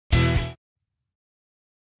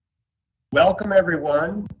Welcome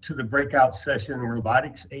everyone to the breakout session,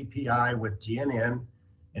 Robotics API with GNN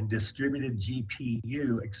and Distributed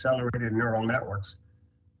GPU Accelerated Neural Networks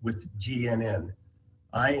with GNN.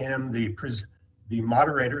 I am the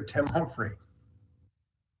moderator, Tim Humphrey.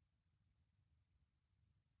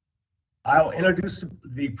 I'll introduce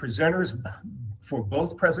the presenters for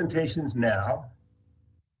both presentations now,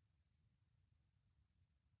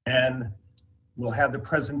 and we'll have the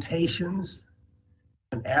presentations.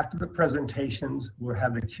 And after the presentations, we'll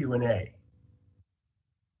have the Q&A.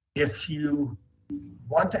 If you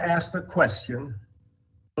want to ask the question,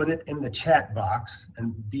 put it in the chat box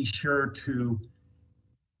and be sure to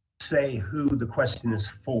say who the question is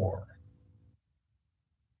for.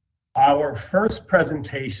 Our first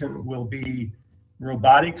presentation will be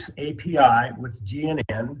Robotics API with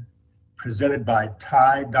GNN, presented by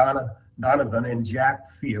Donovan and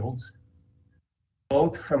Jack Fields,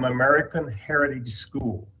 both from American Heritage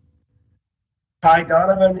School.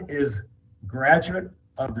 Donovan is graduate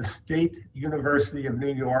of the State University of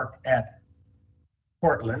New York at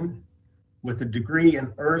Portland with a degree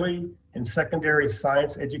in early and secondary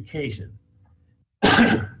science education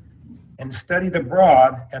and studied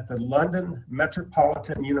abroad at the London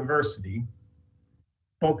Metropolitan University,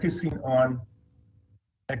 focusing on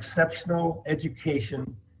exceptional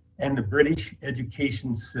education and the British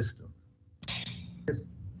education system.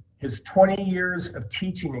 His 20 years of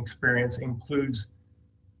teaching experience includes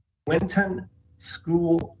Winton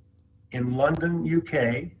School in London,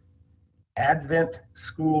 UK, Advent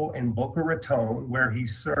School in Boca Raton, where he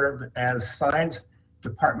served as Science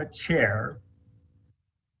Department Chair,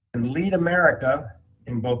 and Lead America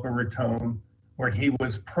in Boca Raton, where he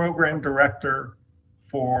was Program Director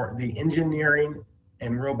for the Engineering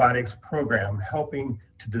and Robotics program, helping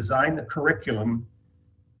to design the curriculum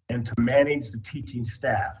and to manage the teaching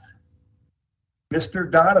staff.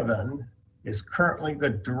 Mr. Donovan is currently the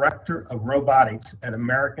Director of Robotics at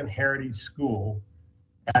American Heritage School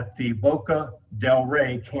at the Boca del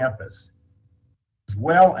Rey campus, as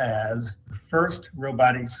well as the first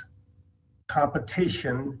robotics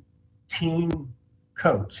competition team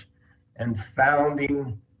coach and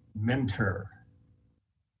founding mentor.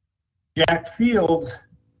 Jack Fields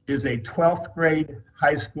is a 12th grade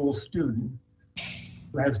high school student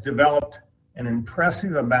who has developed an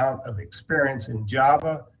impressive amount of experience in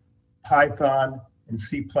Java, Python, and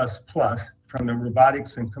C++ from the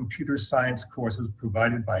robotics and computer science courses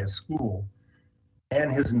provided by his school,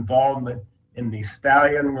 and his involvement in the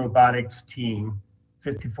Stallion Robotics Team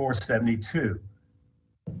 5472.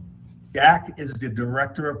 Jack is the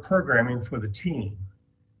Director of Programming for the team.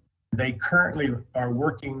 They currently are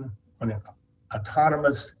working on an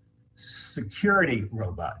autonomous security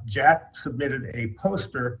robot. Jack submitted a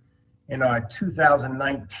poster in our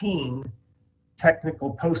 2019 technical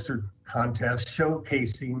poster contest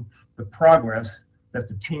showcasing the progress that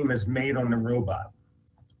the team has made on the robot.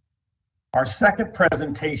 Our second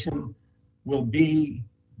presentation will be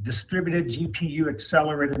Distributed GPU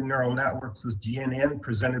Accelerated Neural Networks with GNN,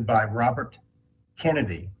 presented by Robert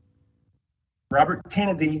Kennedy. Robert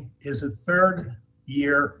Kennedy is a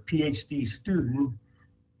third-year PhD student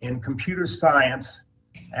in computer science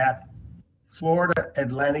at Florida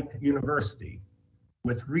Atlantic University,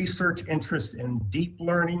 with research interests in deep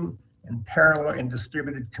learning and parallel and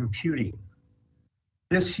distributed computing.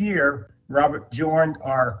 This year, Robert joined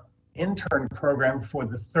our intern program for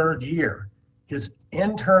the third year. His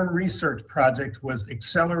intern research project was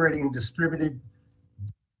accelerating distributed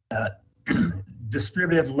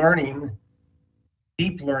learning,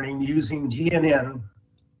 deep learning using GNN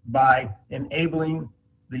by enabling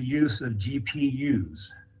the use of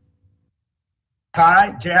GPUs.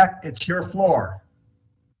 Jack, it's your floor.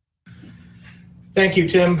 Thank you,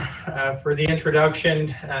 Tim, for the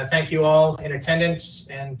introduction. Thank you all in attendance,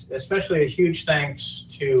 and especially a huge thanks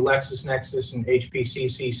to LexisNexis and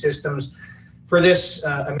HPCC Systems for this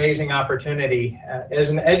amazing opportunity. As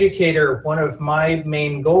an educator, one of my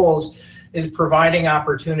main goals is providing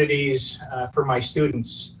opportunities for my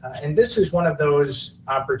students. And this is one of those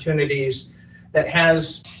opportunities that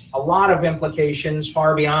has a lot of implications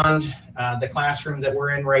far beyond the classroom that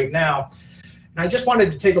we're in right now. And I just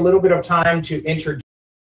wanted to take a little bit of time to introduce.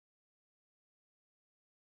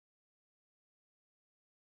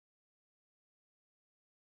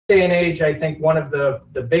 Day and age, I think one of the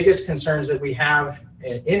biggest concerns that we have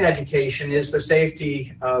in education is the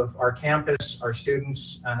safety of our campus, our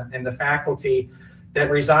students, and the faculty that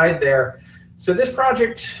reside there. So this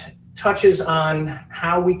project touches on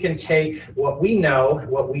how we can take what we know,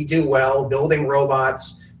 what we do well, building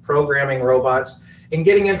robots, programming robots, in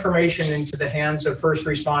getting information into the hands of first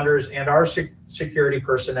responders and our security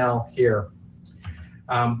personnel here.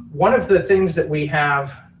 One of the things that we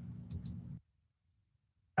have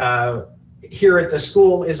here at the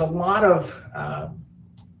school is a lot of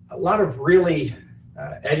really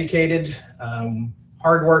educated,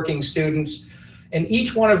 hardworking students, and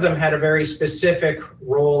each one of them had a very specific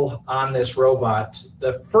role on this robot.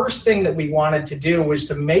 The first thing that we wanted to do was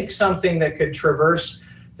to make something that could traverse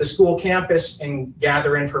the school campus and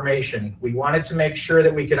gather information. We wanted to make sure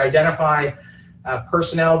that we could identify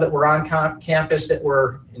personnel that were on campus that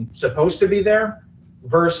were supposed to be there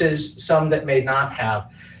versus some that may not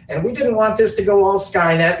have. And we didn't want this to go all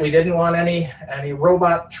Skynet. We didn't want any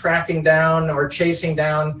robot tracking down or chasing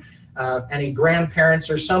down any grandparents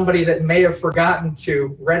or somebody that may have forgotten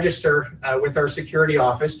to register with our security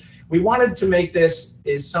office. We wanted to make this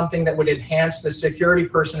is something that would enhance the security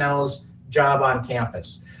personnel's job on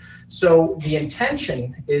campus. So the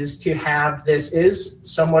intention is to have this is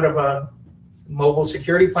somewhat of a mobile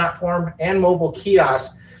security platform and mobile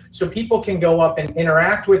kiosk, so people can go up and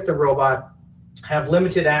interact with the robot, have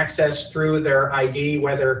limited access through their ID,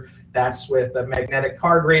 whether that's with a magnetic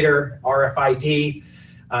card reader, RFID,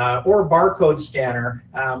 or barcode scanner.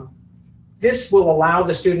 This will allow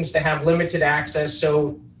the students to have limited access,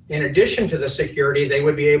 so in addition to the security, they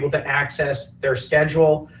would be able to access their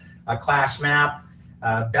schedule, a class map,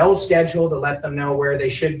 bell schedule to let them know where they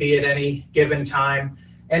should be at any given time.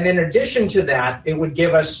 And in addition to that, it would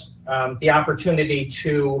give us the opportunity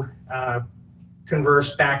to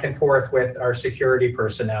converse back and forth with our security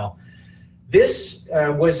personnel. This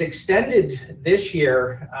was extended this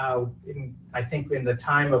year, I think in the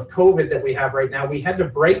time of COVID that we have right now. We had to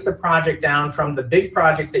break the project down from the big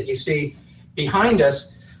project that you see behind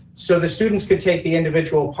us so the students could take the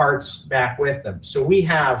individual parts back with them. So we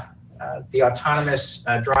have the autonomous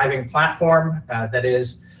driving platform that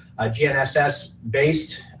is GNSS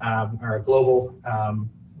based, or a global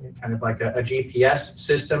kind of like a GPS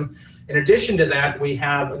system. In addition to that, we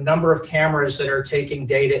have a number of cameras that are taking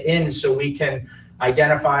data in so we can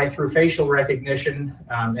identify through facial recognition,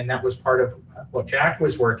 and that was part of what Jack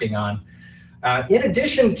was working on. In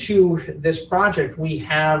addition to this project, we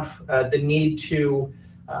have the need to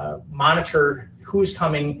monitor who's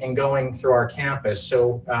coming and going through our campus.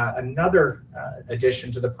 So another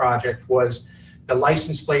addition to the project was the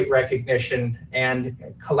license plate recognition and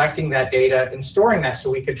collecting that data and storing that so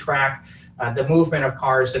we could track the movement of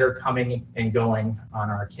cars that are coming and going on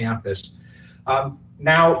our campus.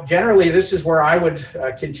 Now, generally, this is where I would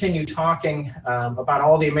continue talking about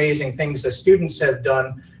all the amazing things the students have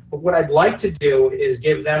done. But what I'd like to do is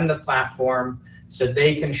give them the platform so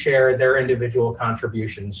they can share their individual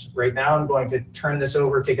contributions. Right now, I'm going to turn this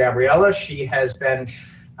over to Gabriella. She has been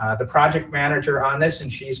the project manager on this,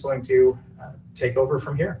 and she's going to take over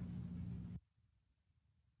from here.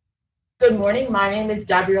 Good morning, my name is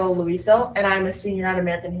Gabriella Luiso, and I'm a senior at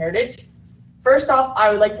American Heritage. First off,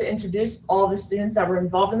 I would like to introduce all the students that were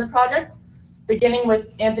involved in the project, beginning with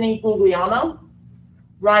Anthony Guglielmo,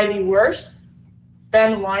 Riley Wurst,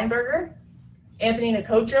 Ben Weinberger, Anthony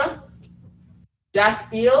Nicotra, Jack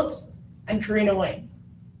Fields, and Karina Wayne.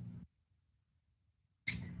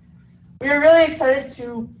 We are really excited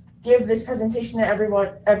to give this presentation to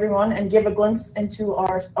everyone and give a glimpse into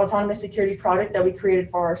our autonomous security product that we created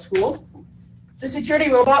for our school. The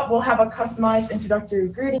security robot will have a customized introductory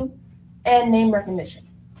greeting and name recognition.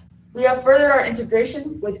 We have furthered our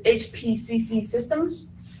integration with HPCC systems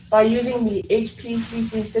by using the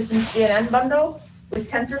HPCC Systems GNN bundle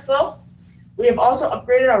with TensorFlow. We have also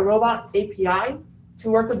upgraded our robot API to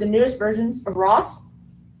work with the newest versions of ROS.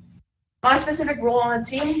 My specific role on the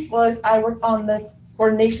team was I worked on the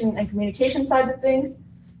coordination and communication sides of things,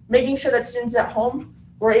 making sure that students at home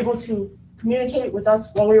were able to communicate with us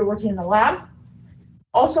while we were working in the lab.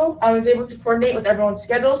 Also, I was able to coordinate with everyone's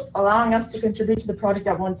schedules, allowing us to contribute to the project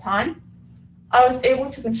at one time. I was able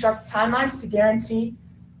to construct timelines to guarantee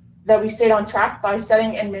that we stayed on track by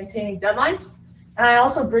setting and maintaining deadlines. And I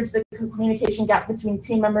also bridged the communication gap between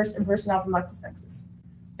team members and personnel from LexisNexis.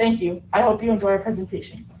 Thank you. I hope you enjoy our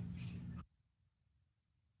presentation.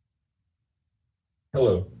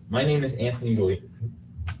 Hello, my name is Anthony Guglielmo.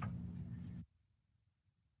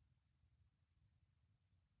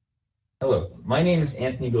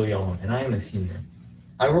 And I am a senior.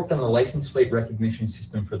 I worked on the license plate recognition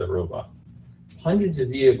system for the robot. Hundreds of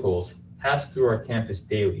vehicles pass through our campus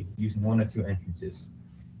daily using one or two entrances.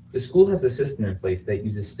 The school has a system in place that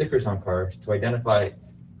uses stickers on cars to identify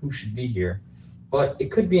who should be here, but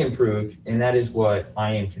it could be improved, and that is what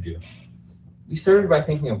I aim to do. We started by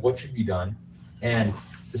thinking of what should be done, and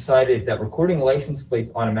decided that recording license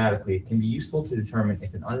plates automatically can be useful to determine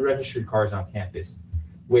if an unregistered car is on campus,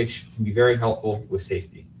 which can be very helpful with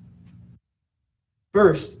safety.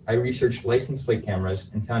 First, I researched license plate cameras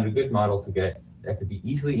and found a good model to get that could be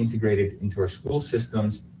easily integrated into our school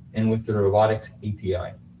systems and with the Robotics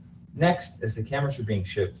API. Next, as the cameras were being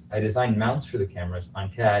shipped, I designed mounts for the cameras on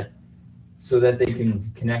CAD so that they can be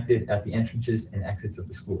connected at the entrances and exits of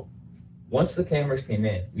the school. Once the cameras came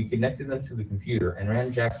in, we connected them to the computer and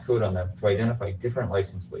ran Jack's code on them to identify different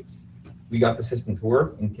license plates. We got the system to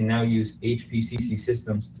work and can now use HPCC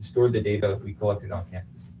systems to store the data we collected on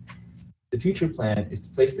campus. The future plan is to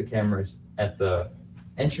place the cameras at the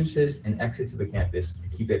entrances and exits of the campus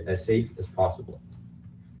to keep it as safe as possible.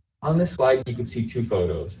 On this slide, you can see two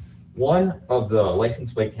photos. One of the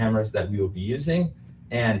license plate cameras that we will be using,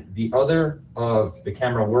 and the other of the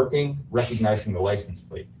camera working, recognizing the license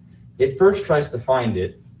plate. It first tries to find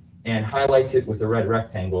it and highlights it with a red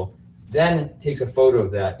rectangle, then takes a photo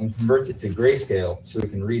of that and converts it to grayscale so it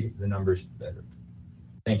can read the numbers better.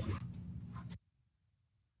 Thank you.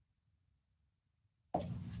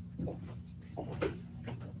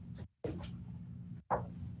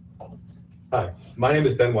 Hi, my name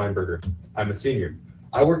is Ben Weinberger. I'm a senior.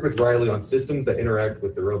 I work with Riley on systems that interact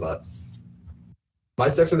with the robot. My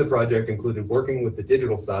section of the project included working with the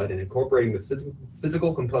digital side and incorporating the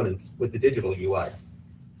physical components with the digital UI.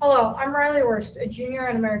 Hello, I'm Riley Worst, a junior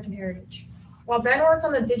at American Heritage. While Ben worked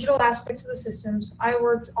on the digital aspects of the systems, I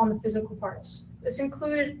worked on the physical parts. This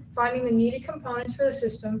included finding the needed components for the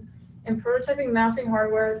system and prototyping mounting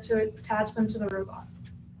hardware to attach them to the robot.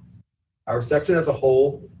 Our section as a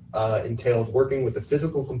whole entailed working with the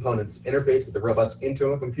physical components interface with the robot's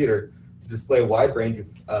internal computer to display a wide range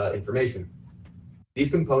of information. These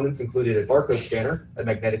components included a barcode scanner, a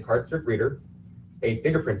magnetic card strip reader, a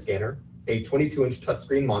fingerprint scanner, a 22-inch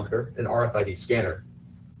touchscreen monitor, and an RFID scanner.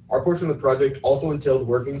 Our portion of the project also entailed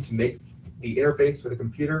working to make the interface for the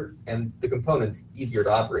computer and the components easier to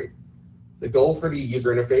operate. The goal for the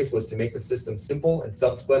user interface was to make the system simple and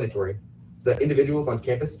self-explanatory so that individuals on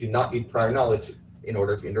campus do not need prior knowledge in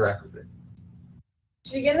order to interact with it.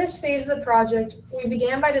 To begin this phase of the project, we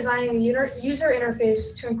began by designing the user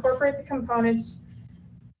interface to incorporate the components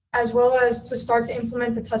as well as to start to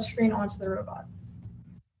implement the touchscreen onto the robot.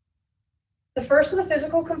 The first of the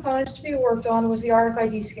physical components to be worked on was the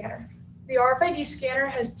RFID scanner. The RFID scanner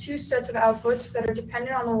has two sets of outputs that are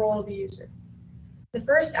dependent on the role of the user. The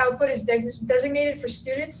first output is designated for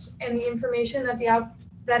students, and the information that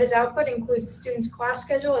is output includes the student's class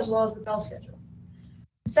schedule as well as the bell schedule.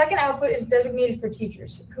 The second output is designated for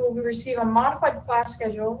teachers, who will receive a modified class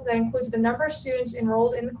schedule that includes the number of students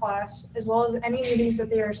enrolled in the class, as well as any meetings that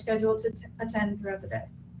they are scheduled to attend throughout the day.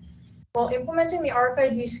 While implementing the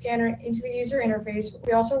RFID scanner into the user interface,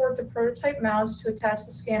 we also worked to prototype mounts to attach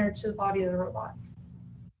the scanner to the body of the robot.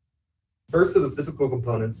 First of the physical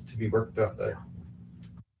components to be worked on, the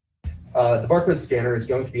barcode scanner is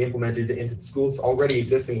going to be implemented into the school's already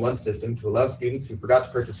existing lunch system to allow students who forgot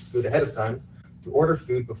to purchase food ahead of time to order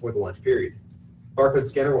food before the lunch period. Barcode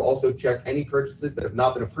scanner will also check any purchases that have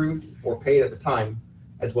not been approved or paid at the time,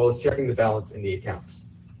 as well as checking the balance in the account.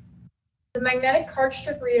 The magnetic card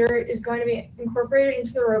strip reader is going to be incorporated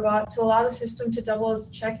into the robot to allow the system to double as a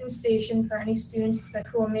check-in station for any students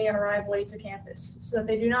who may arrive late to campus, so that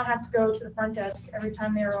they do not have to go to the front desk every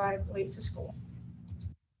time they arrive late to school.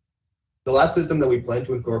 The last system that we plan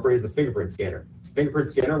to incorporate is the fingerprint scanner. The fingerprint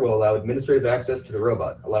scanner will allow administrative access to the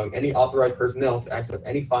robot, allowing any authorized personnel to access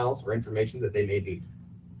any files or information that they may need.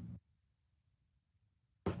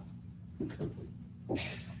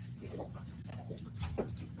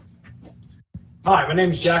 Hi, my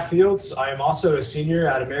name is Jack Fields. I am also a senior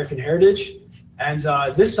at American Heritage. And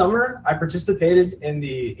this summer, I participated in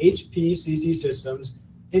the HPCC Systems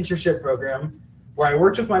internship program, where I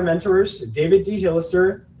worked with my mentors, David D.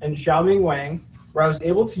 Hillister and Xiaoming Wang, where I was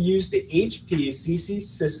able to use the HPCC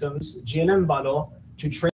Systems GNN bundle to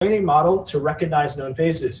train a model to recognize known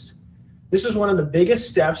faces. This was one of the biggest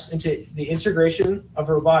steps into the integration of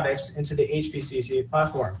robotics into the HPCC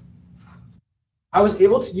platform. I was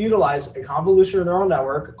able to utilize a convolutional neural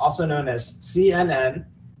network, also known as CNN.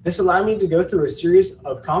 This allowed me to go through a series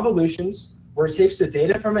of convolutions where it takes the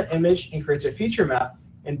data from an image and creates a feature map,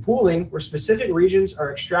 and pooling where specific regions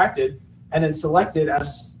are extracted and then selected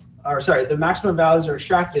as, the maximum values are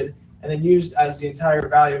extracted and then used as the entire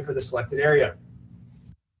value for the selected area.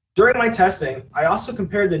 During my testing, I also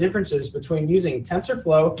compared the differences between using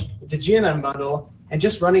TensorFlow with the GNN bundle and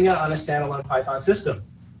just running it on a standalone Python system.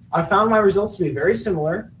 I found my results to be very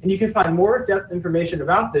similar, and you can find more depth information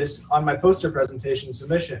about this on my poster presentation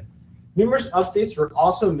submission. Numerous updates were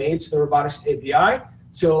also made to the Robotics API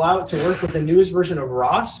to allow it to work with the newest version of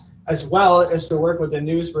ROS, as well as to work with the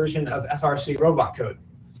newest version of FRC robot code.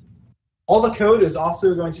 All the code is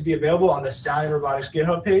also going to be available on the Stallion Robotics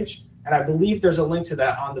GitHub page, and I believe there's a link to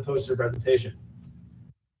that on the poster presentation.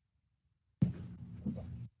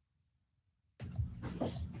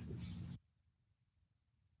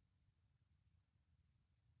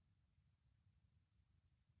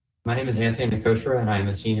 My name is Anthony Nicotra, and I am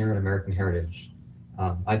a senior at American Heritage.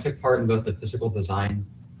 I took part in both the physical design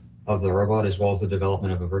of the robot as well as the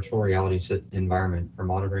development of a virtual reality environment for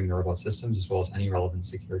monitoring the robot systems as well as any relevant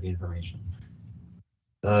security information.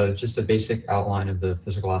 Just a basic outline of the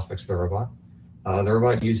physical aspects of the robot. The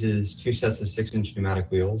robot uses 2 sets of 6-inch pneumatic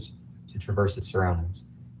wheels to traverse its surroundings.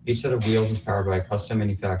 Each set of wheels is powered by a custom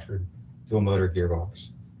manufactured dual motor gearbox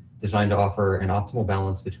designed to offer an optimal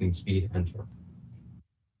balance between speed and torque.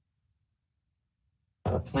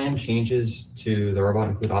 Planned changes to the robot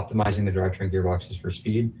include optimizing the drivetrain gearboxes for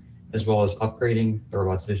speed, as well as upgrading the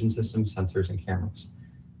robot's vision system, sensors, and cameras.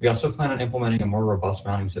 We also plan on implementing a more robust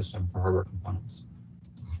mounting system for hardware components.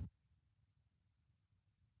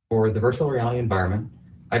 For the virtual reality environment,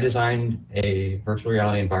 I designed a virtual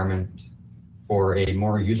reality environment for a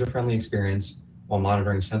more user-friendly experience while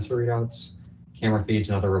monitoring sensor readouts, camera feeds,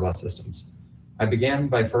 and other robot systems. I began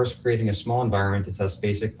by first creating a small environment to test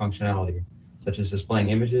basic functionality, such as displaying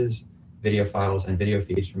images, video files, and video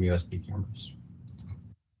feeds from USB cameras.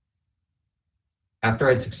 After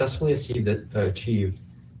I'd successfully achieved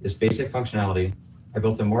this basic functionality, I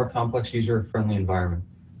built a more complex user-friendly environment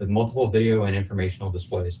with multiple video and informational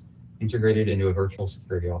displays integrated into a virtual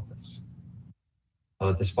security office.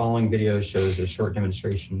 This following video shows a short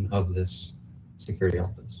demonstration of this security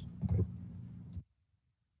office.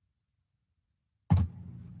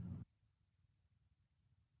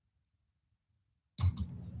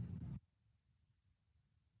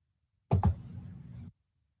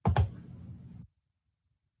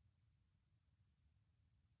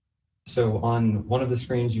 So on one of the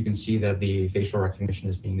screens, you can see that the facial recognition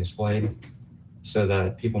is being displayed so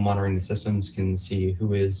that people monitoring the systems can see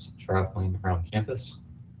who is traveling around campus.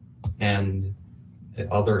 And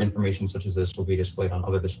other information such as this will be displayed on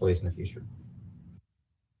other displays in the future.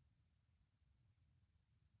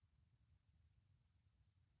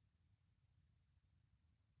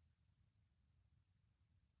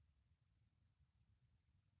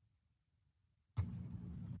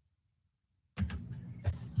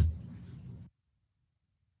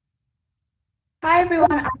 Hi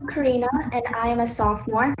everyone, I'm Karina and I am a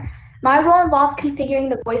sophomore. My role involved configuring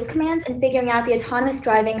the voice commands and figuring out the autonomous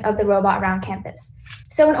driving of the robot around campus.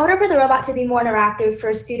 So in order for the robot to be more interactive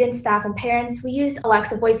for students, staff, and parents, we used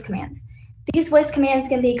Alexa voice commands. These voice commands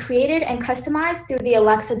can be created and customized through the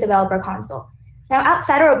Alexa developer console. Now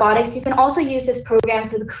outside of robotics, you can also use this program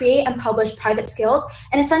to create and publish private skills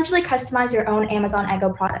and essentially customize your own Amazon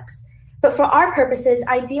Echo products. But for our purposes,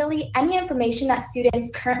 ideally, any information that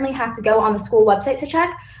students currently have to go on the school website to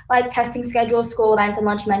check, like testing schedules, school events, and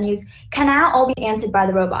lunch menus, can now all be answered by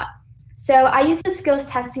the robot. So I use the skills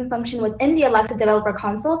testing function within the Alexa developer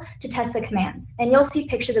console to test the commands, and you'll see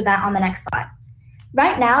pictures of that on the next slide.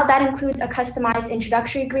 Right now, that includes a customized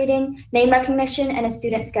introductory greeting, name recognition, and a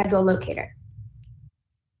student schedule locator.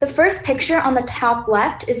 The first picture on the top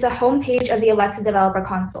left is the home page of the Alexa developer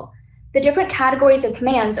console. The different categories of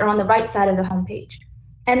commands are on the right side of the home page.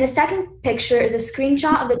 And the second picture is a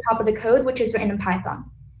screenshot of the top of the code, which is written in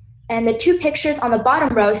Python. And the 2 pictures on the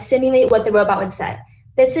bottom row simulate what the robot would say.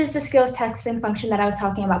 This is the skills testing function that I was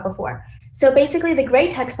talking about before. So basically, the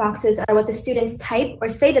gray text boxes are what the students type or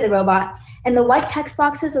say to the robot, and the white text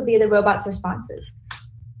boxes will be the robot's responses.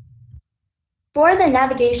 For the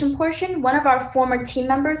navigation portion, one of our former team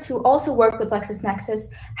members who also worked with LexisNexis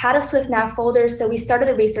had a SwiftNav folder, so we started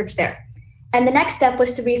the research there. And the next step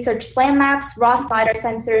was to research SLAM maps, ROS LiDAR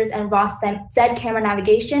sensors, and ROS Z camera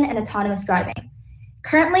navigation and autonomous driving.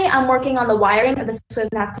 Currently, I'm working on the wiring of the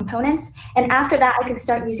SwiftNav components, and after that, I can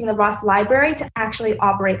start using the ROS library to actually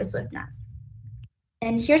operate the SwiftNav.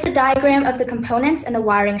 And here's a diagram of the components and the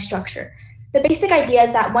wiring structure. The basic idea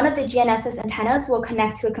is that one of the GNSS antennas will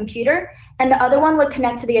connect to a computer, and the other one would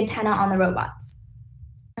connect to the antenna on the robots.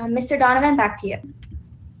 Mr. Donovan, back to you.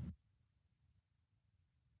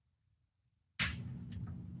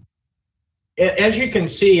 As you can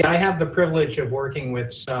see, I have the privilege of working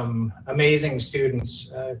with some amazing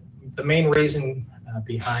students. The main reason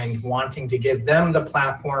behind wanting to give them the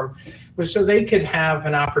platform was so they could have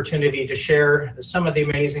an opportunity to share some of the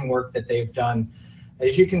amazing work that they've done.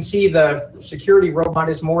 As you can see, the security robot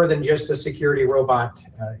is more than just a security robot.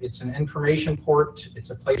 It's an information port. It's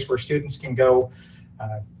a place where students can go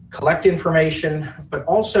collect information, but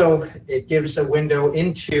also it gives a window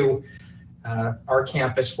into our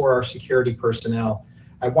campus for our security personnel.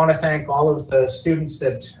 I want to thank all of the students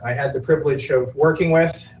that I had the privilege of working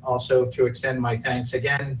with, also to extend my thanks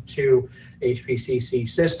again to HPCC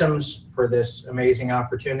Systems for this amazing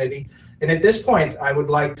opportunity. And at this point, I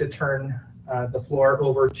would like to turn the floor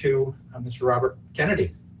over to Mr. Robert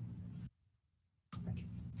Kennedy.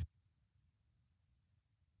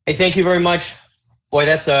 Hey, thank you very much. Boy,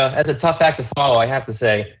 that's a tough act to follow, I have to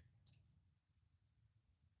say.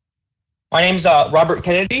 My name's Robert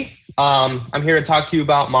Kennedy. I'm here to talk to you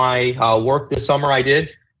about my work this summer I did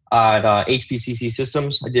at HPCC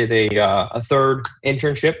Systems. I did a third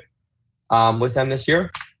internship with them this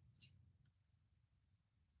year.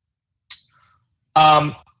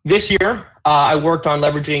 This year, I worked on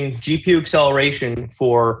leveraging GPU acceleration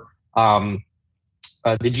for the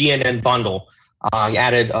GNN bundle. I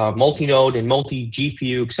added multi-node and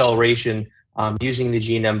multi-GPU acceleration using the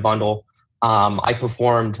GNN bundle. I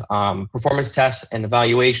performed performance tests and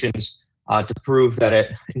evaluations to prove that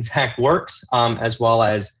it in fact works, as well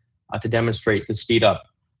as to demonstrate the speed up.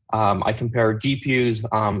 I compared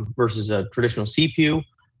GPUs versus a traditional CPU,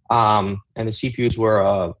 and the CPUs were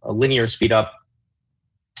a linear speed up.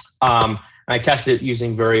 And I tested it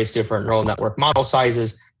using various different neural network model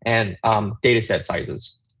sizes and data set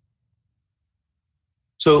sizes.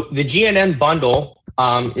 So the GNN bundle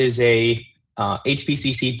is a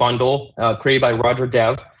HPCC bundle created by Roger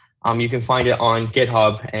Dev. You can find it on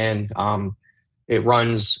GitHub, and it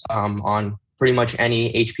runs on pretty much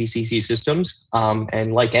any HPCC systems.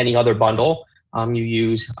 And like any other bundle, you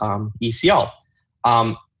use ECL.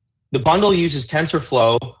 The bundle uses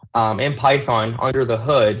TensorFlow and Python under the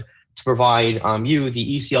hood to provide you,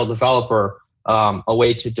 the ECL developer, a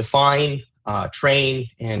way to define, train,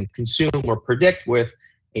 and consume or predict with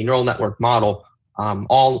a neural network model,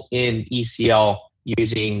 all in ECL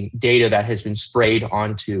using data that has been sprayed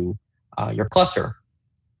onto your cluster.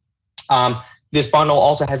 This bundle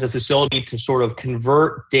also has a facility to sort of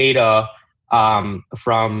convert data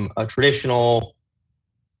from a traditional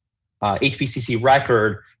HPCC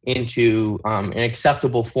record into an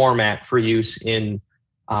acceptable format for use in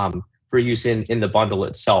the bundle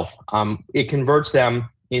itself. It converts them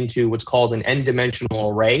into what's called an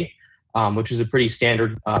n-dimensional array, which is a pretty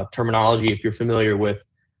standard terminology if you're familiar with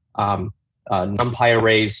NumPy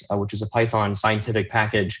arrays, which is a Python scientific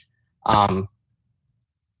package.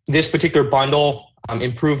 This particular bundle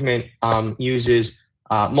improvement uses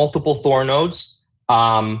multiple Thor nodes,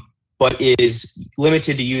 but is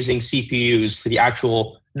limited to using CPUs for the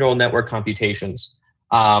actual neural network computations.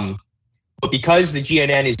 But because the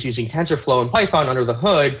GNN is using TensorFlow and Python under the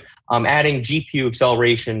hood, adding GPU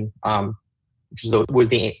acceleration, which was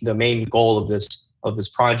the main goal of this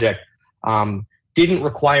project, didn't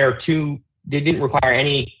require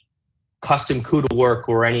any custom CUDA work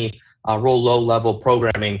or any roll low level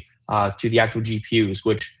programming to the actual GPUs,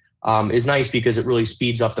 which is nice because it really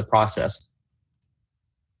speeds up the process.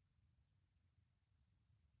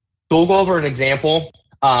 So we'll go over an example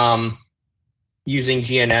using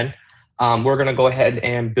GNN. We're going to go ahead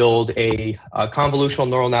and build a convolutional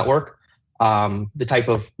neural network. The type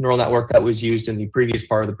of neural network that was used in the previous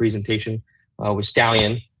part of the presentation was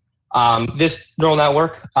Stallion. This neural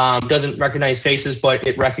network doesn't recognize faces, but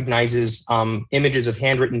it recognizes images of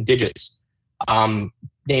handwritten digits,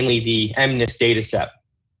 namely the MNIST data set.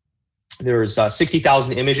 There's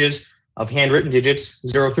 60,000 images of handwritten digits,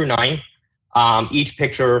 0 through 9. Each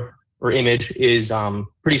picture or image is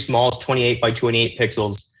pretty small. It's 28 by 28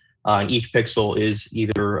 pixels, and each pixel is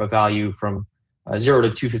either a value from 0 to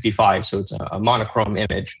 255, so it's a monochrome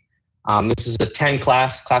image. This is a 10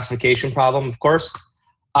 class classification problem, of course.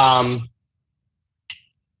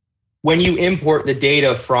 When you import the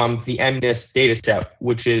data from the MNIST data set,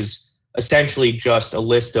 which is essentially just a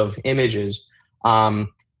list of images,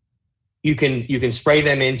 you can spray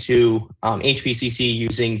them into HPCC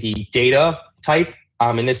using the data type.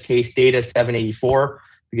 In this case, data 784,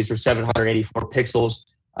 because there's 784 pixels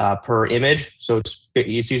per image, so it's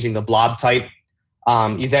using the blob type.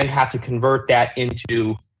 You then have to convert that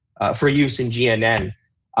into, for use in GNN,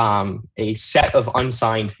 a set of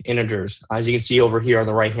unsigned integers. As you can see over here on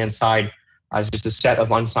the right-hand side, it's just a set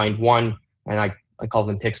of unsigned 1, and I call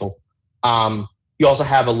them pixel. You also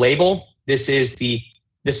have a label. This is the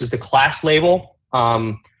class label.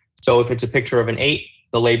 So if it's a picture of an 8,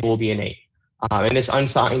 the label will be an 8. And this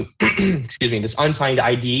unsigned, excuse me, this unsigned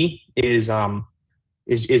ID is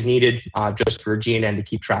needed just for GNN to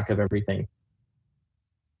keep track of everything.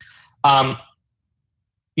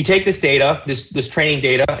 You take this data, this training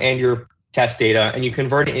data and your test data, and you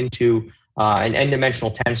convert it into an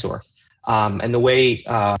n-dimensional tensor. And the way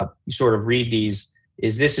you sort of read these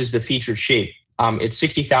is this is the featured shape. It's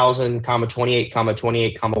 60,000, 28,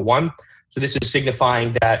 28, 1. So this is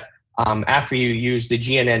signifying that after you use the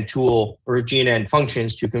GNN tool or GNN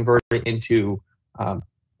functions to convert it into a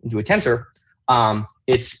tensor,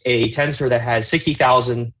 it's a tensor that has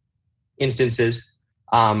 60,000 instances.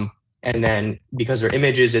 And then because they're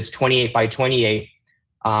images, it's 28 by 28.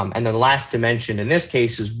 And then the last dimension in this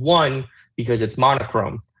case is 1 because it's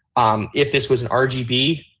monochrome. If this was an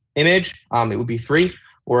RGB image, it would be 3.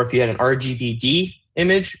 Or if you had an RGBD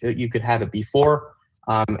image, you could have it be 4.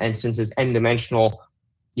 And since it's n-dimensional,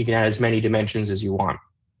 you can add as many dimensions as you want.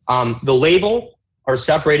 The label are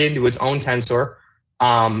separated into its own tensor.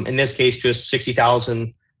 In this case, just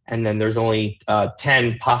 60,000, and then there's only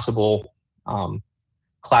 10 possible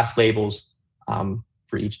class labels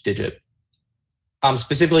for each digit.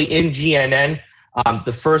 Specifically in GNN,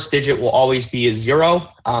 the first digit will always be a 0,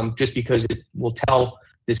 just because it will tell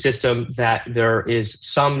the system that there is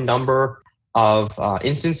some number of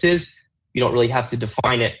instances. You don't really have to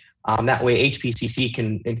define it. That way HPCC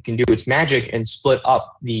can do its magic and split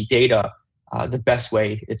up the data the best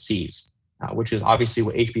way it sees, which is obviously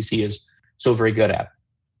what HPC is so very good at.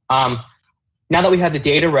 Now that we have the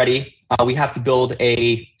data ready, we have to build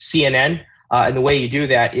a CNN, and the way you do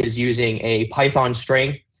that is using a Python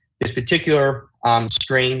string. This particular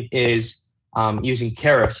string is using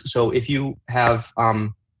Keras. So if you have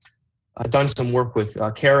done some work with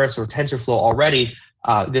Keras or TensorFlow already,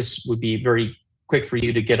 this would be very quick for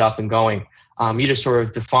you to get up and going. You just sort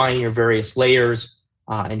of define your various layers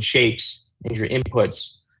and shapes and your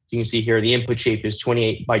inputs. You can see here the input shape is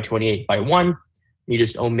 28 by 28 by 1. You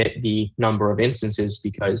just omit the number of instances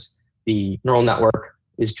because the neural network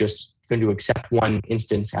is just going to accept 1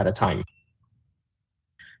 instance at a time.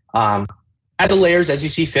 Add the layers as you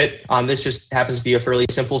see fit. This just happens to be a fairly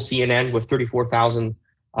simple CNN with 34,000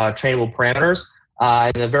 trainable parameters.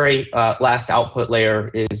 And the very last output layer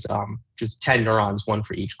is just 10 neurons, 1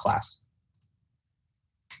 for each class.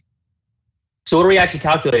 So what are we actually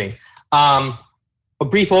calculating? A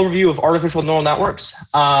brief overview of artificial neural networks,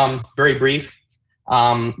 very brief.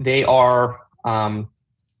 They are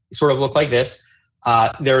sort of look like this.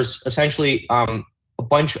 There's essentially a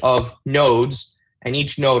bunch of nodes, and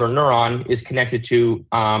each node or neuron is connected to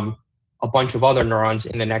a bunch of other neurons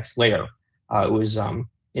in the next layer. It was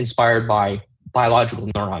inspired by biological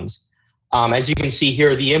neurons. As you can see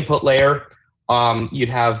here, the input layer, you'd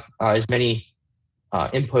have as many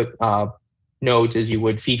input nodes as you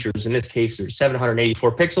would features. In this case, there's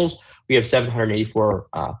 784 pixels. We have 784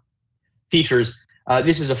 features.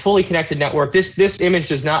 This is a fully connected network. This image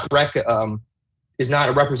does not is not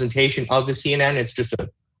a representation of the CNN. It's just a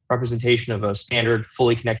representation of a standard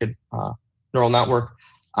fully connected neural network.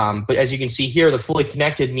 But as you can see here, the fully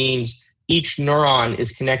connected means each neuron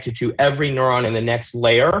is connected to every neuron in the next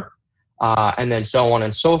layer, and then so on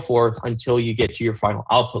and so forth until you get to your final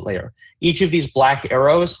output layer. Each of these black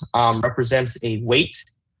arrows represents a weight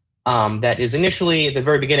that is initially, at the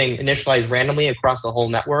very beginning, initialized randomly across the whole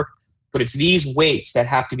network, but it's these weights that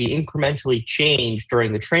have to be incrementally changed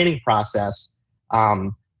during the training process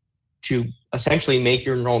to essentially make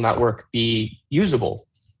your neural network be usable.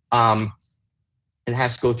 It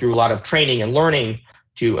has to go through a lot of training and learning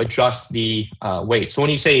to adjust the weight. So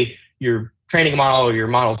when you say you're training a model or your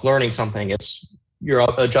model's learning something, you're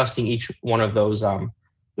adjusting each one of those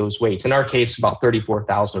weights. In our case, about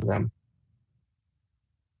 34,000 of them.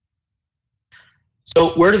 So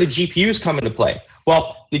where do the GPUs come into play?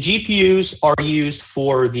 Well, the GPUs are used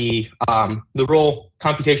for the real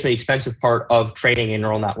computationally expensive part of training a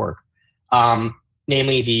neural network,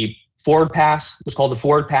 namely the forward pass, what's called the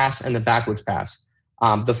forward pass, and the backwards pass.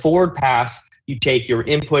 The forward pass, you take your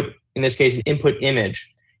input, in this case, an input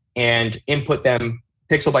image, and input them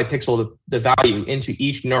pixel by pixel, the value into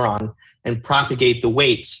each neuron, and propagate the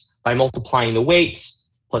weights by multiplying the weights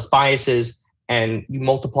plus biases, and you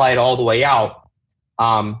multiply it all the way out.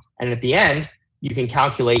 And at the end, you can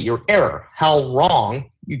calculate your error, how wrong,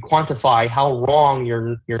 you quantify how wrong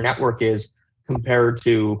your network is compared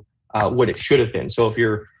to what it should have been. So if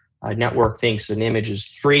your network thinks an image is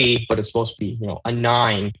 3, but it's supposed to be, a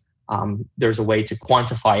 9, there's a way to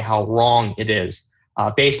quantify how wrong it is.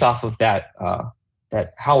 Based off of that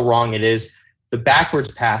how wrong it is, the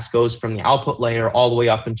backwards pass goes from the output layer all the way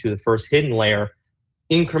up into the first hidden layer,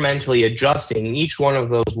 incrementally adjusting each one of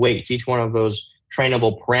those weights, each one of those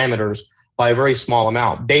trainable parameters by a very small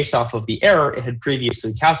amount based off of the error it had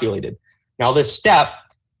previously calculated. Now this step,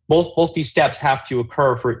 both these steps have to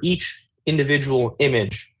occur for each individual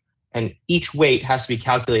image, and each weight has to be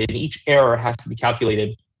calculated, and each error has to be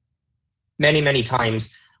calculated many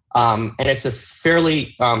times. And it's a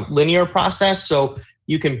fairly linear process. So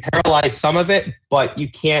you can parallelize some of it, but you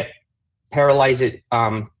can't parallelize it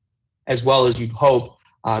as well as you'd hope,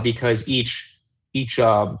 because each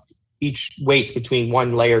weights between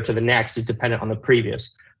one layer to the next is dependent on the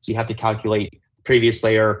previous. So you have to calculate the previous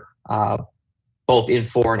layer both in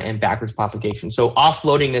forward and backwards propagation. So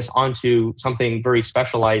offloading this onto something very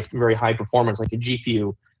specialized, very high performance like a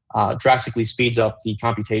GPU drastically speeds up the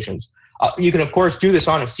computations. You can of course do this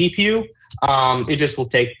on a CPU. It just will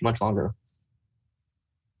take much longer.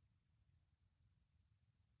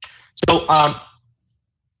 So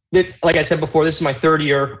like I said before, this is my third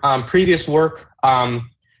year. Previous work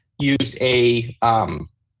used a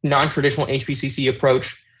non-traditional HPCC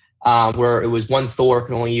approach where it was one Thor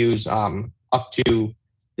can only use up to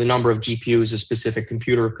the number of GPUs a specific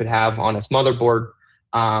computer could have on its motherboard.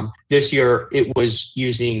 This year, it was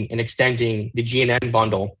using and extending the GNN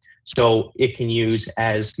bundle, so it can use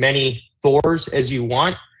as many Thors as you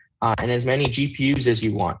want and as many GPUs as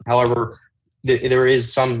you want. However, there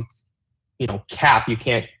is some, cap. You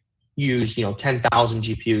can't use, 10,000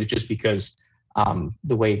 GPUs just because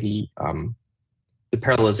the way the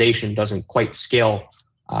parallelization doesn't quite scale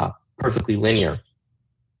perfectly linear.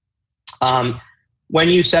 When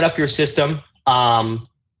you set up your system,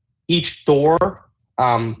 each Thor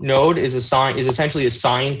node is essentially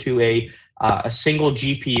assigned to a single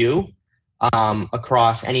GPU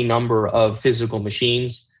across any number of physical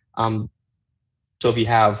machines. So if you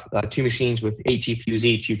have two machines with 8 GPUs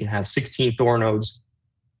each, you can have 16 Thor nodes.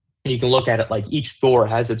 And you can look at it like each Thor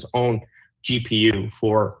has its own GPU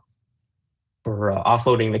for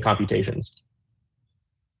offloading the computations.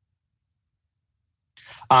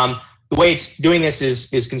 The way it's doing this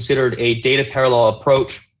is considered a data parallel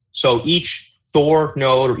approach. So each Thor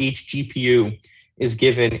node or each GPU is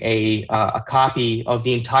given a copy of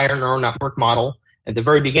the entire neural network model. At the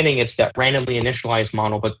very beginning, it's that randomly initialized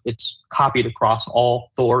model, but it's copied across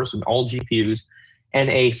all Thors and all GPUs. And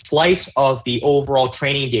a slice of the overall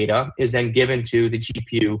training data is then given to the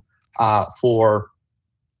GPU for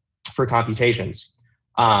computations.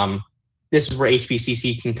 This is where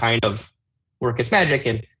HPCC can kind of work its magic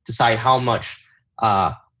and decide how much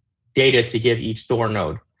data to give each Thor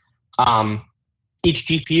node. Each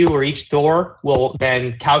GPU or each Thor will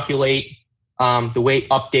then calculate the weight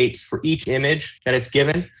updates for each image that it's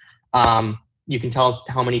given. You can tell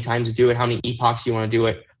how many times to do it, how many epochs you want to do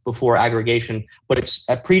it before aggregation, but it's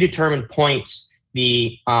at predetermined points.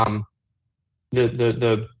 The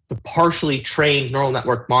partially trained neural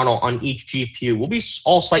network model on each GPU will be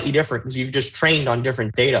all slightly different because you've just trained on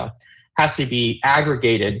different data. Has to be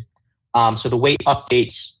aggregated, so the weight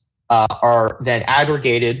updates are then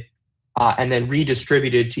aggregated and then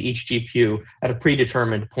redistributed to each GPU at a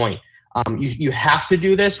predetermined point. You have to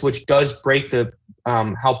do this, which does break the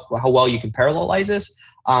how well you can parallelize this,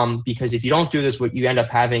 because if you don't do this, what you end up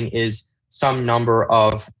having is some number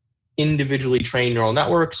of individually trained neural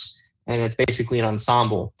networks, and it's basically an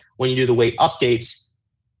ensemble. When you do the weight updates,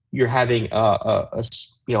 you're having a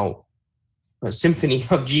symphony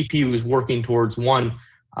of GPUs working towards one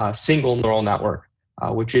single neural network,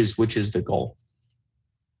 which is the goal.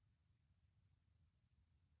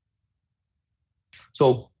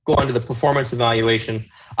 So go on to the performance evaluation.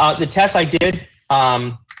 The tests I did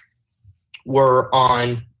were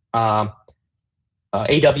on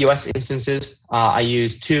AWS instances. I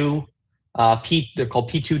used two, they're called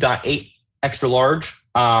P2.8 extra large.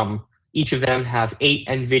 Each of them have 8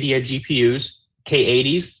 NVIDIA GPUs,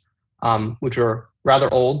 K80s, which are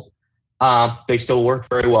rather old. They still work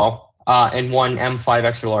very well. And one M5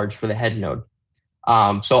 extra large for the head node.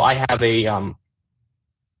 So I have a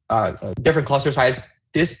different cluster size.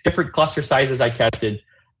 Different cluster sizes I tested.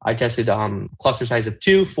 I tested cluster size of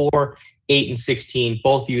 2, 4, 8, and 16,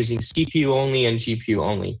 both using CPU only and GPU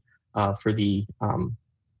only for the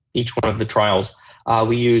each one of the trials.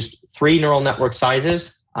 We used 3 neural network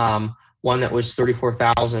sizes. One that was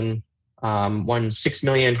 34,000, one 6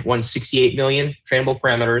 million, one 68 million trainable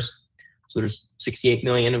parameters. So there's 68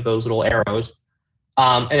 million of those little arrows.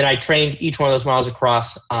 And then I trained each one of those models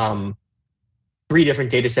across 3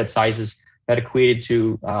 different data set sizes that equated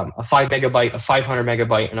to a 5 megabyte, a 500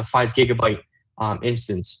 megabyte, and a 5 gigabyte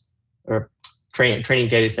instance, or training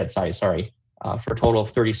data set size, sorry, for a total of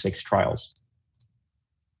 36 trials.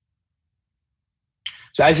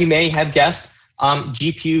 So as you may have guessed,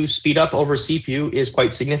 GPU speed up over CPU is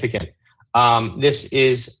quite significant. This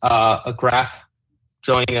is a graph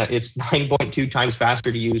showing that it's 9.2 times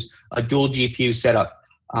faster to use a dual GPU setup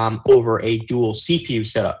over a dual CPU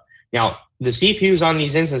setup. Now, the CPUs on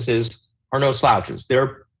these instances are no slouches.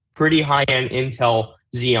 They're pretty high-end Intel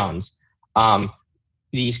Xeons.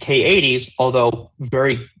 These K80s, although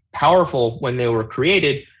very powerful when they were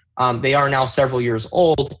created, they are now several years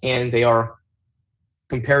old, and they are,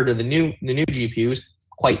 compared to the new GPUs,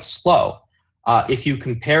 quite slow. If you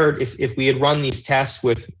compared, if we had run these tests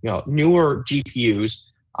with newer GPUs,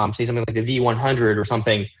 say something like the V100 or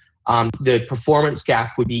something, the performance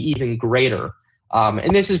gap would be even greater.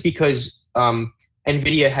 And this is because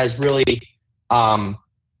NVIDIA has really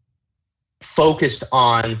focused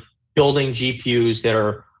on building GPUs that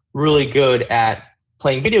are really good at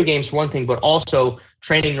playing video games for one thing, but also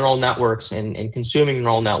training neural networks and consuming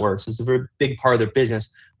neural networks is a very big part of their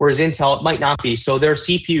business, whereas Intel, it might not be. So their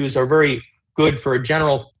CPUs are very good for a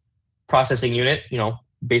general processing unit,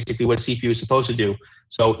 basically what a CPU is supposed to do.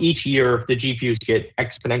 So each year, the GPUs get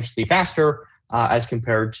exponentially faster as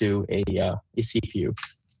compared to a CPU.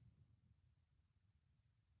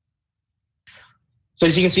 So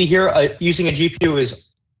as you can see here, using a GPU is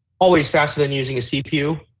always faster than using a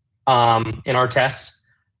CPU in our tests.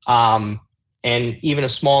 And even a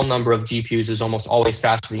small number of GPUs is almost always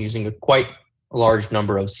faster than using a quite large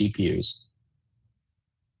number of CPUs.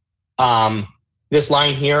 This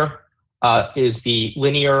line here is a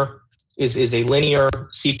linear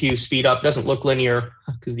CPU speed up. It doesn't look linear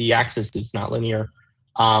because the axis is not linear.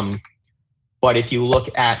 But if you look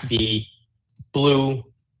at the blue,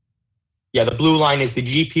 the blue line is the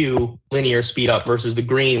GPU linear speed up versus the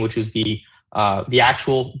green, which is the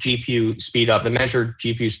actual GPU speed up, the measured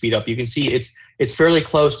GPU speed up. You can see it's fairly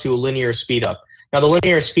close to a linear speed up. Now the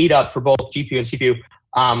linear speed up for both GPU and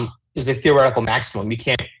CPU is a theoretical maximum. You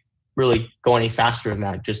can't really go any faster than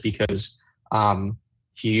that, just because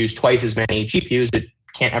if you use twice as many GPUs, it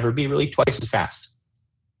can't ever be really twice as fast.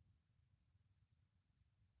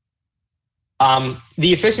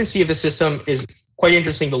 The efficiency of the system is quite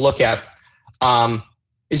interesting to look at.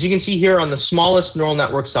 As you can see here on the smallest neural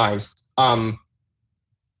network size, all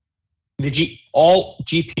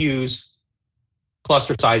GPUs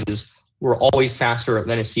cluster sizes were always faster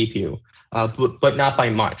than a CPU, but not by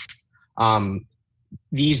much.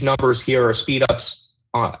 These numbers here are speed ups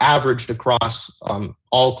averaged across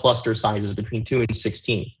all cluster sizes between 2 and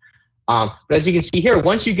 16. But as you can see here,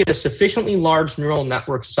 once you get a sufficiently large neural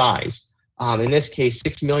network size, in this case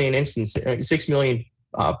 6 million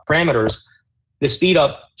parameters, the speed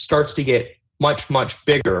up starts to get much, much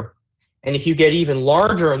bigger. And if you get even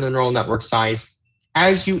larger in the neural network size,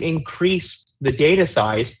 as you increase the data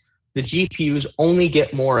size, the GPUs only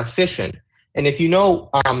get more efficient. And if you know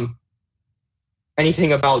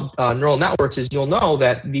anything about neural networks, is you'll know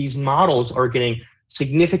that these models are getting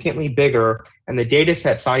significantly bigger, and the data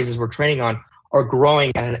set sizes we're training on are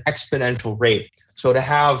growing at an exponential rate. So to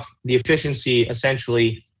have the efficiency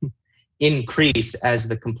essentially increase as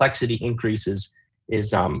the complexity increases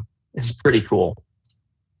is pretty cool.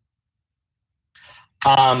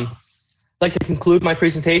 I'd like to conclude my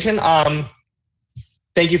presentation.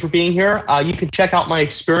 Thank you for being here. You can check out my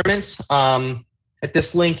experiments at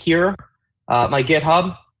this link here, my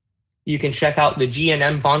GitHub. You can check out the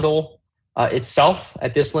GNN bundle itself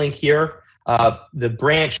at this link here. The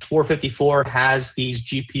branch 454 has these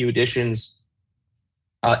GPU editions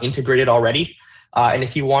integrated already. And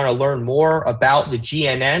if you want to learn more about the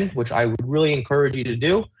GNN, which I would really encourage you to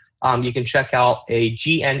do, you can check out a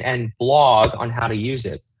GNN blog on how to use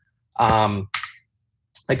it. I'd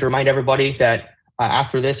like to remind everybody that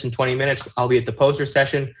after this, in 20 minutes, I'll be at the poster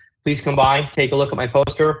session. Please come by, take a look at my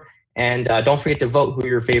poster, and don't forget to vote who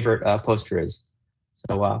your favorite poster is.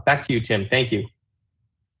 So back to you, Tim. Thank you.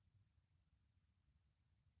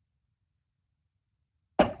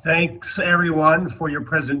 Thanks, everyone, for your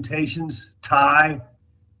presentations. Ty,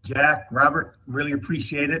 Jack, Robert, really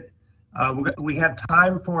appreciate it. We have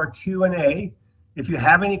time for a Q&A. If you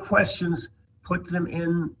have any questions, put them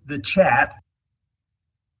in the chat.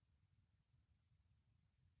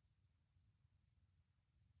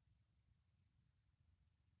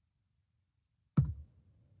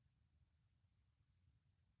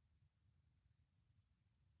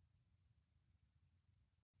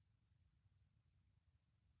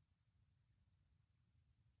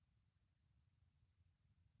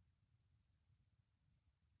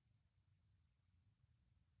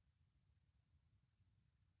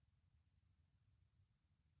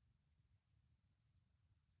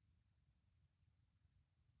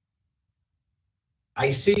 I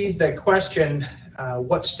see the question,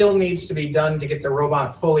 what still needs to be done to get the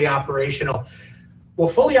robot fully operational? Well,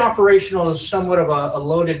 fully operational is somewhat of a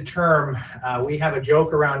loaded term. We have a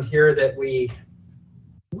joke around here that we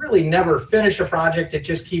really never finish a project, it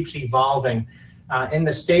just keeps evolving. In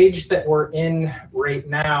the stage that we're in right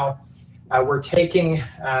now, We're taking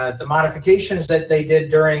the modifications that they did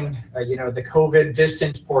during the COVID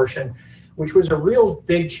distance portion, which was a real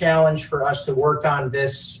big challenge for us to work on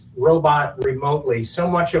this robot remotely. So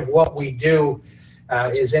much of what we do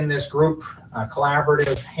is in this group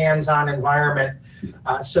collaborative hands-on environment.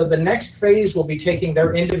 So the next phase will be taking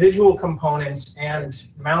their individual components and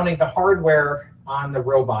mounting the hardware on the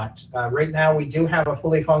robot. Right now we do have a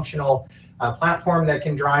fully functional platform that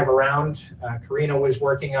can drive around. Karina was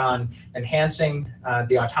working on enhancing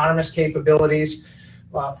the autonomous capabilities.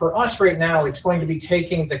 For us right now, it's going to be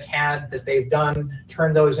taking the CAD that they've done,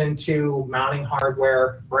 turn those into mounting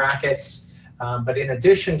hardware, brackets, but in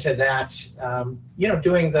addition to that,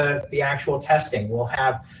 doing the actual testing. We'll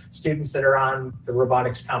have students that are on the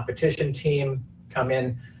robotics competition team come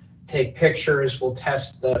in, take pictures, we'll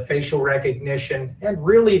test the facial recognition, and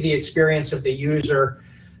really the experience of the user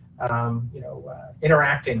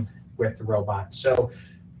interacting with the robot. So,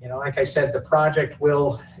 like I said, the project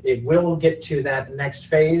will get to that next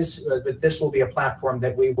phase, but this will be a platform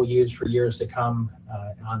that we will use for years to come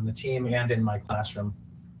on the team and in my classroom.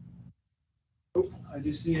 I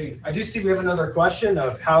do see we have another question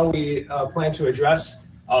of how we plan to address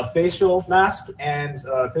facial mask and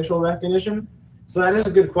facial recognition. So that is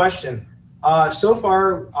a good question. So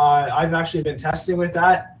far, I've actually been testing with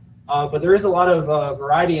that. But there is a lot of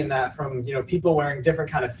variety in that, from people wearing different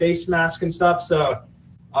kind of face masks and stuff. So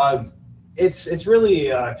it's really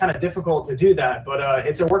kind of difficult to do that. But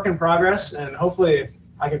it's a work in progress, and hopefully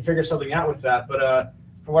I can figure something out with that. But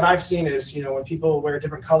from what I've seen is when people wear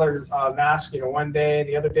different colored masks, one day,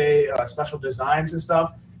 the other day, special designs and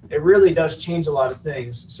stuff, it really does change a lot of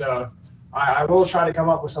things. So I will try to come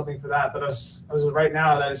up with something for that. But as of right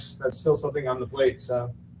now, that's still something on the plate.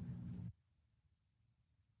 So.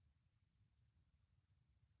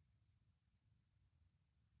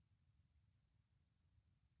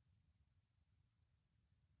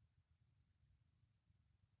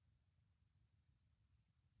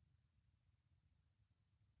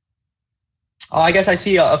 I guess I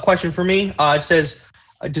see a question for me. It says,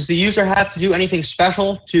 does the user have to do anything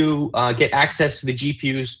special to get access to the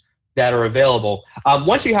GPUs that are available?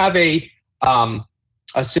 Once you have a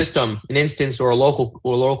system, an instance, or a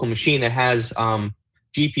local machine that has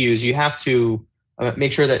GPUs, you have to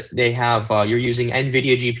make sure that they have you're using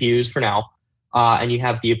NVIDIA GPUs for now, and you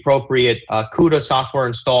have the appropriate CUDA software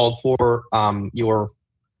installed for your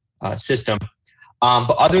system.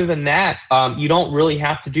 But other than that, you don't really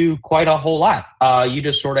have to do quite a whole lot. You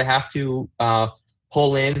just sort of have to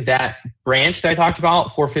pull in that branch that I talked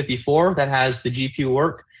about, 454, that has the GPU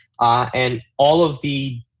work, and all of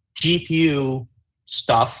the GPU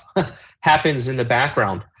stuff happens in the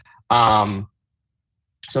background.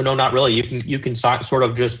 So no, not really. You can sort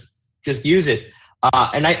of just use it.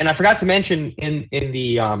 And I forgot to mention in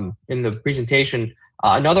the presentation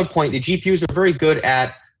another point. The GPUs are very good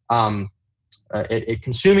at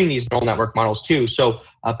consuming these neural network models too. So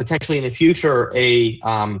potentially in the future,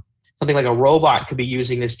 something like a robot could be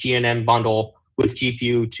using this GNN bundle with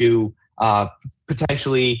GPU to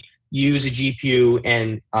potentially use a GPU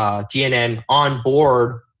and GNN on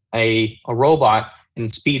board a robot and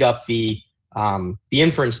speed up the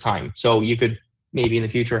inference time. So you could maybe in the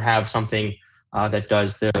future have something that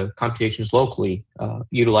does the computations locally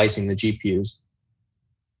utilizing the GPUs.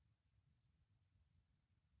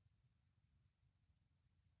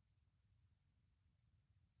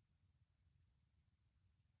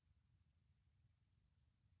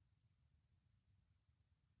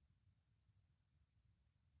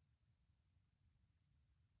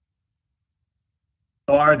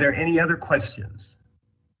 Are there any other questions?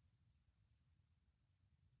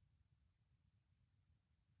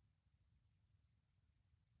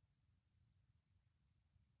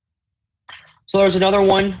 So there's another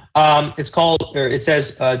one. It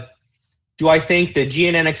says, do I think the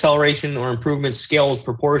GNN acceleration or improvement scales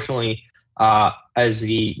proportionally as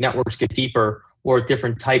the networks get deeper, or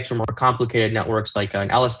different types or more complicated networks like an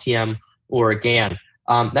LSTM or a GAN?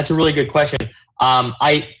 That's a really good question.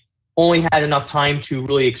 I only had enough time to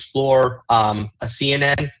really explore a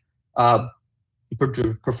CNN,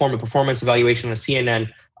 perform a performance evaluation on a CNN.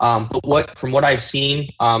 But from what I've seen,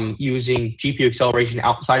 using GPU acceleration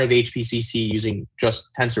outside of HPCC, using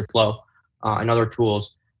just TensorFlow and other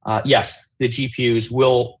tools, yes, the GPUs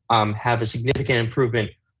will have a significant improvement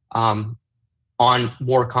on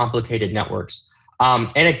more complicated networks.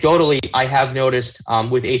 Anecdotally, I have noticed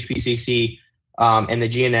with HPCC and the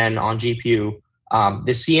GNN on GPU,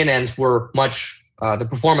 the CNNs were the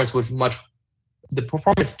performance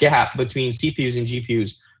gap between CPUs and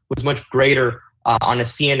GPUs was much greater on a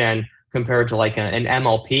CNN compared to like an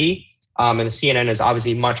MLP. and the CNN is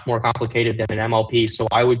obviously much more complicated than an MLP. So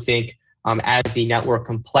I would think as the network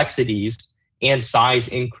complexities and size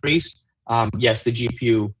increase, yes, the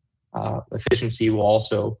GPU efficiency will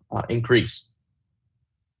also increase.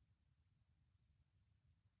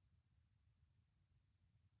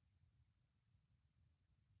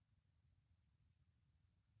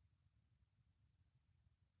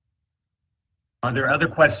 Are there other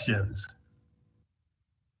questions?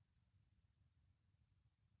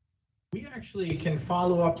 We actually can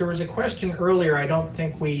follow up. There was a question earlier I don't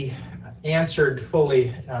think we answered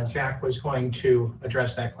fully. Jack was going to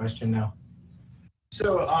address that question now.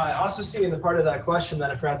 So I also see in the part of that question that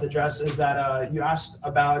I forgot to address is that you asked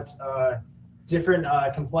about different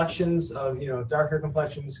complexions of, darker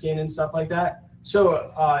complexion skin and stuff like that.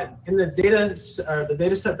 So in the data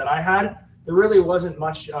set that I had, there really wasn't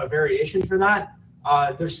much variation for that.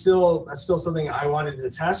 That's still something I wanted to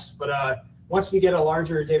test, but once we get a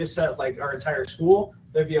larger data set like our entire school,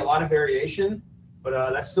 there'd be a lot of variation, but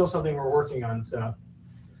that's still something we're working on. So.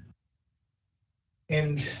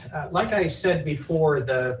 And like I said before,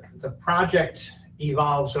 the project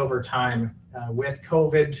evolves over time. With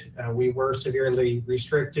COVID, we were severely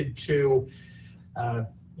restricted to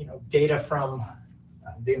data from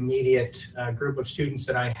the immediate group of students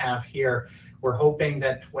that I have here. We're hoping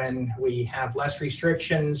that when we have less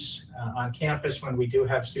restrictions on campus, when we do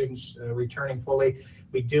have students returning fully,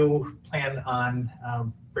 we do plan on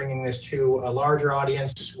bringing this to a larger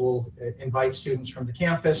audience. We'll invite students from the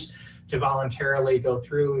campus to voluntarily go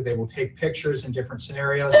through. They will take pictures in different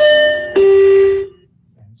scenarios. And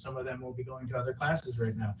some of them will be going to other classes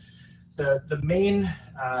right now. The main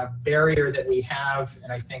barrier that we have,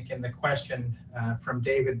 and I think in the question from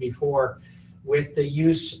David before, with the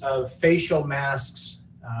use of facial masks,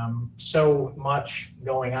 so much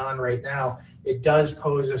going on right now, it does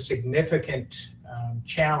pose a significant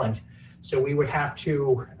challenge. So we would have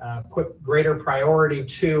to put greater priority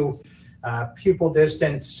to pupil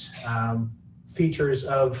distance, features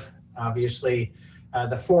of obviously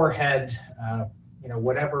the forehead,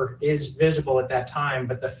 whatever is visible at that time.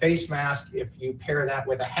 But the face mask, if you pair that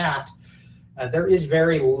with a hat, there is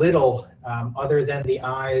very little other than the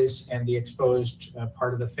eyes and the exposed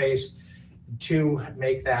part of the face to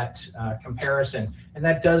make that comparison. And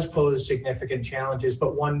that does pose significant challenges,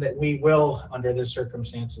 but one that we will, under the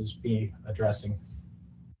circumstances, be addressing.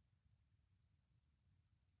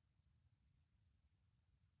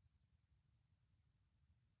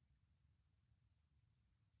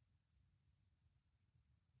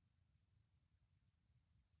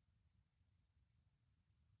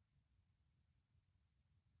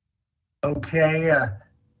 Okay,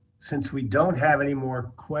 since we don't have any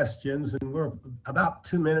more questions, and we're about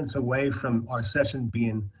 2 minutes away from our session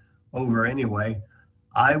being over anyway,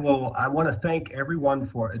 I want to thank everyone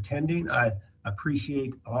for attending. I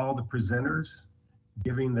appreciate all the presenters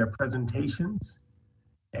giving their presentations.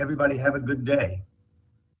 Everybody have a good day.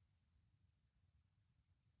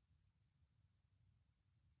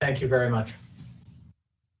 Thank you very much.